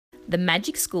The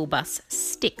magic school bus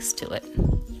sticks to it.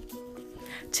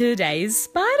 "Today's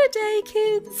Spider Day,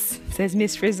 kids," says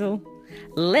Miss Frizzle.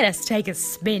 "Let us take a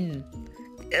spin."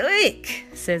 "Ick,"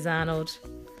 says Arnold.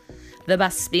 The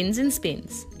bus spins and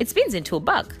spins. It spins into a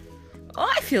bug.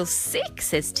 "I feel sick,"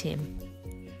 says Tim.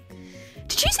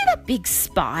 "Did you see that big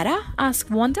spider?"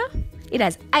 asked Wanda. "It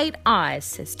has 8 eyes,"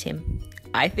 says Tim.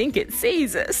 "I think it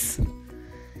sees us."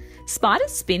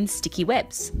 Spiders spin sticky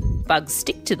webs. Bugs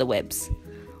stick to the webs.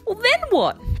 "Well, then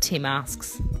what?" Tim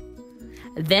asks.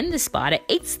 "Then the spider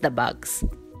eats the bugs."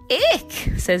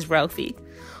 "Ick," says Ralphie.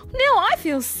 "Now I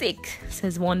feel sick,"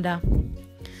 says Wanda.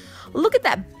 "Look at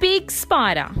that big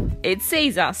spider. It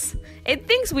sees us. It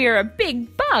thinks we are a big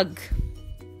bug."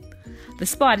 "The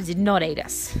spider did not eat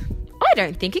us." "I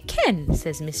don't think it can,"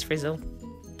 says Miss Frizzle.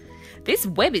 "This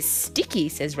web is sticky,"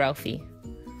 says Ralphie.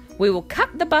 "We will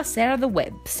cut the bus out of the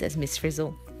web," says Miss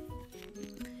Frizzle.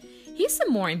 Here's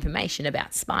some more information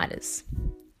about spiders.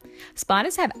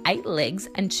 Spiders have 8 legs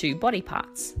and 2 body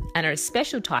parts and are a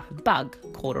special type of bug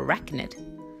called arachnid.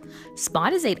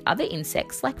 Spiders eat other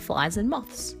insects like flies and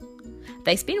moths.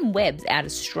 They spin webs out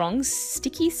of strong,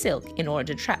 sticky silk in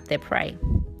order to trap their prey.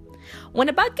 When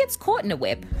a bug gets caught in a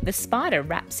web, the spider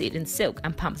wraps it in silk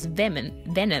and pumps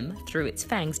venom through its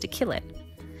fangs to kill it.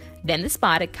 Then the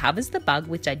spider covers the bug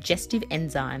with digestive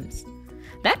enzymes.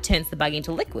 That turns the bug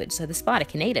into liquid so the spider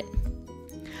can eat it.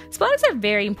 Spiders are a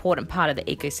very important part of the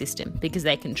ecosystem because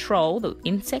they control the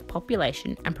insect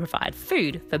population and provide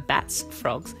food for bats,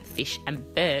 frogs, fish and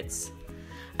birds.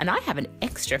 And I have an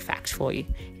extra fact for you.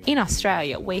 In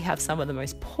Australia, we have some of the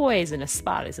most poisonous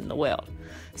spiders in the world.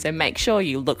 So make sure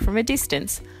you look from a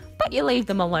distance, but you leave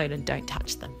them alone and don't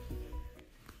touch them.